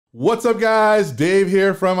What's up guys, Dave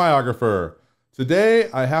here from iOgrapher.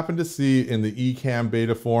 Today I happened to see in the Ecamm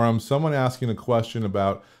beta forum someone asking a question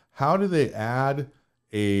about how do they add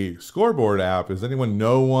a scoreboard app. Does anyone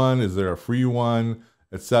know one? Is there a free one,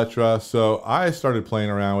 etc. So I started playing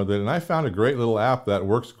around with it and I found a great little app that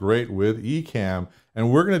works great with Ecamm,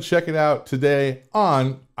 and we're going to check it out today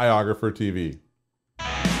on iOgrapher TV.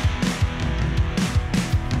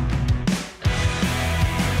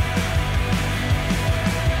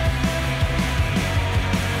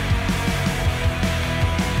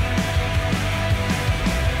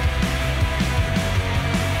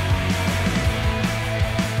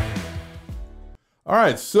 All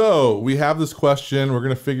right, so we have this question. We're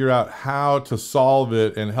going to figure out how to solve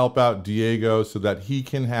it and help out Diego so that he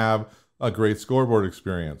can have a great scoreboard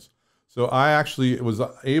experience. So I actually was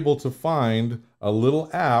able to find a little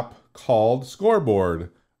app called Scoreboard.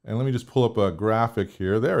 And let me just pull up a graphic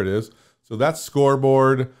here. There it is. So that's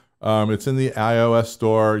Scoreboard. It's in the iOS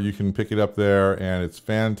store. You can pick it up there and it's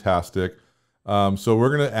fantastic. So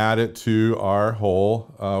we're going to add it to our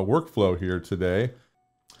whole workflow here today.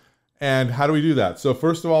 And how do we do that? So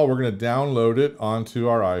first of all, we're going to download it onto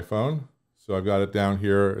our iPhone. So I've got it down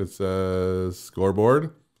here. It says Scoreboard.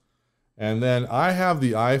 And then I have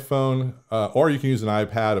the iPhone, or you can use an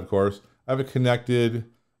iPad, of course. I have it connected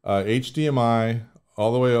HDMI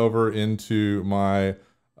all the way over into my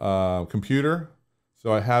computer.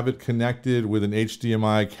 So I have it connected with an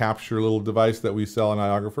HDMI capture little device that we sell in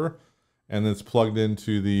iOgrapher. And then it's plugged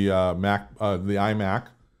into the the iMac.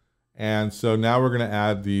 And so now we're going to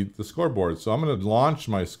add the scoreboard. So I'm going to launch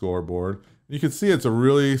my scoreboard. You can see it's a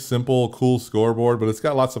really simple, cool scoreboard, but it's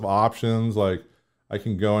got lots of options. Like I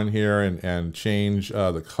can go in here and change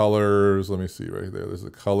the colors. Let me see right there. There's the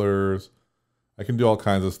colors. I can do all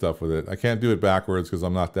kinds of stuff with it. I can't do it backwards because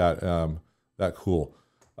I'm not that cool.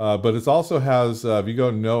 But it also has, if you go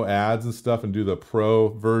no ads and stuff and do the pro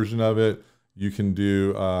version of it, you can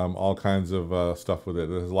do all kinds of stuff with it.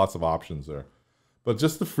 There's lots of options there. But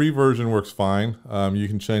just the free version works fine. You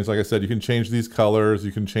can change, like I said, you can change these colors,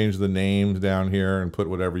 you can change the names down here and put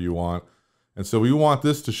whatever you want. And so we want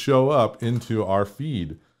this to show up into our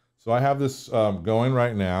feed. So I have this going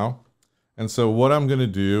right now. And so what I'm gonna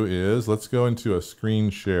do is, let's go into a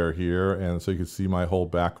screen share here and so you can see my whole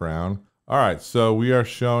background. All right, so we are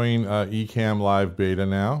showing Ecamm Live Beta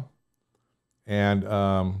now. And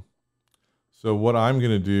so what I'm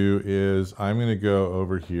gonna do is, I'm gonna go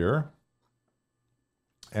over here.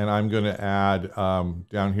 And I'm going to add,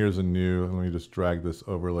 down here's a new, let me just drag this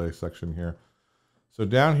overlay section here. So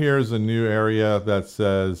down here is a new area that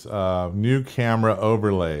says new camera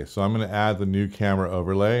overlay. So I'm going to add the new camera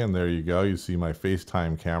overlay, and there you go. You see my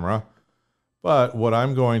FaceTime camera. But what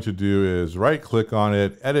I'm going to do is right click on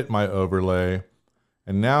it, edit my overlay.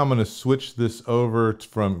 And now I'm going to switch this over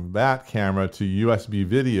from that camera to USB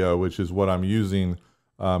video, which is what I'm using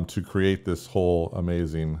to create this whole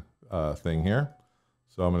amazing thing here.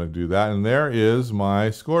 So I'm going to do that, and there is my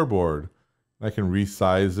scoreboard. I can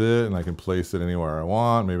resize it, and I can place it anywhere I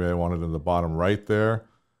want. Maybe I want it in the bottom right there.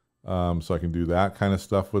 So I can do that kind of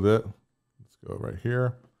stuff with it. Let's go right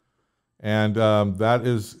here. And that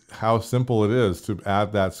is how simple it is to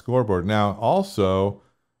add that scoreboard. Now, also,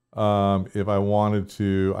 if I wanted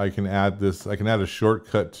to, I can add this. I can add a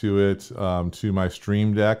shortcut to it to my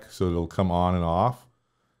Stream Deck, so it'll come on and off.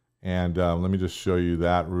 And let me just show you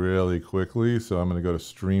that really quickly. So I'm going to go to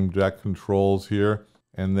Stream Deck controls here,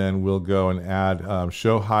 and then we'll go and add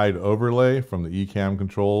show hide overlay from the Ecamm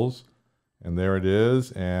controls. And there it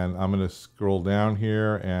is. And I'm going to scroll down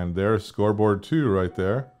here, and there's Scoreboard 2 right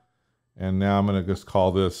there. And now I'm going to just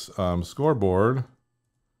call this Scoreboard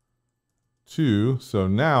 2. So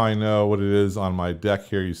now I know what it is on my deck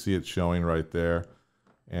here. You see it showing right there.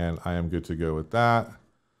 And I am good to go with that.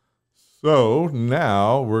 So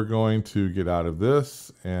now we're going to get out of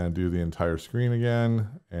this and do the entire screen again.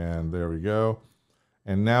 And there we go.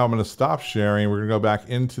 And now I'm going to stop sharing. We're going to go back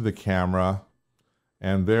into the camera.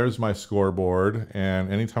 And there's my scoreboard.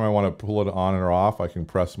 And anytime I want to pull it on or off, I can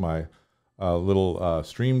press my little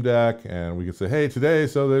Stream Deck. And we can say, hey, today,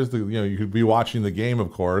 so there's the, you could be watching the game,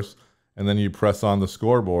 of course. And then you press on the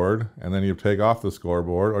scoreboard. And then you take off the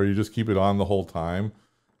scoreboard. Or you just keep it on the whole time.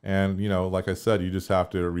 And, like I said, you just have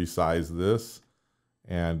to resize this.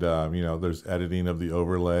 And, there's editing of the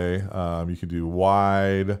overlay. You can do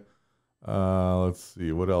wide. Let's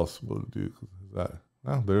see, what else will it do? Is that,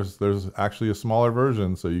 well, there's actually a smaller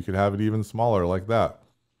version, so you could have it even smaller like that.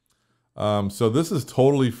 So this is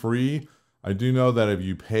totally free. I do know that if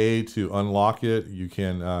you pay to unlock it, you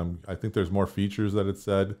can, I think there's more features that it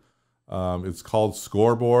said. It's called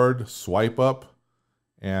Scoreboard Swipe Up.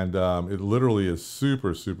 And it literally is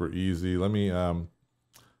super, super easy. Let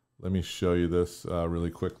me show you this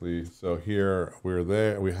really quickly. So here we're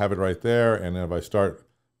there, we have it right there. And then if I start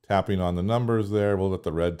tapping on the numbers there, we'll let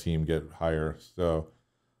the red team get higher. So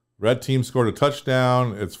red team scored a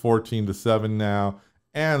touchdown. It's 14-7 now,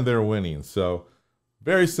 and they're winning. So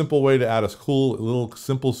very simple way to add a cool little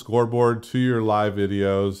simple scoreboard to your live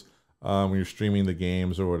videos when you're streaming the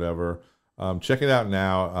games or whatever. Check it out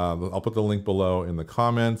now. I'll put the link below in the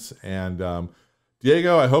comments. And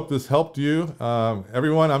Diego, I hope this helped you.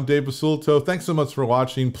 Everyone, I'm Dave Basulto. Thanks so much for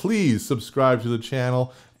watching. Please subscribe to the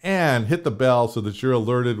channel and hit the bell so that you're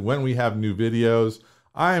alerted when we have new videos.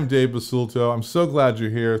 I am Dave Basulto. I'm so glad you're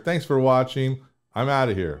here. Thanks for watching. I'm out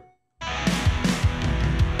of here.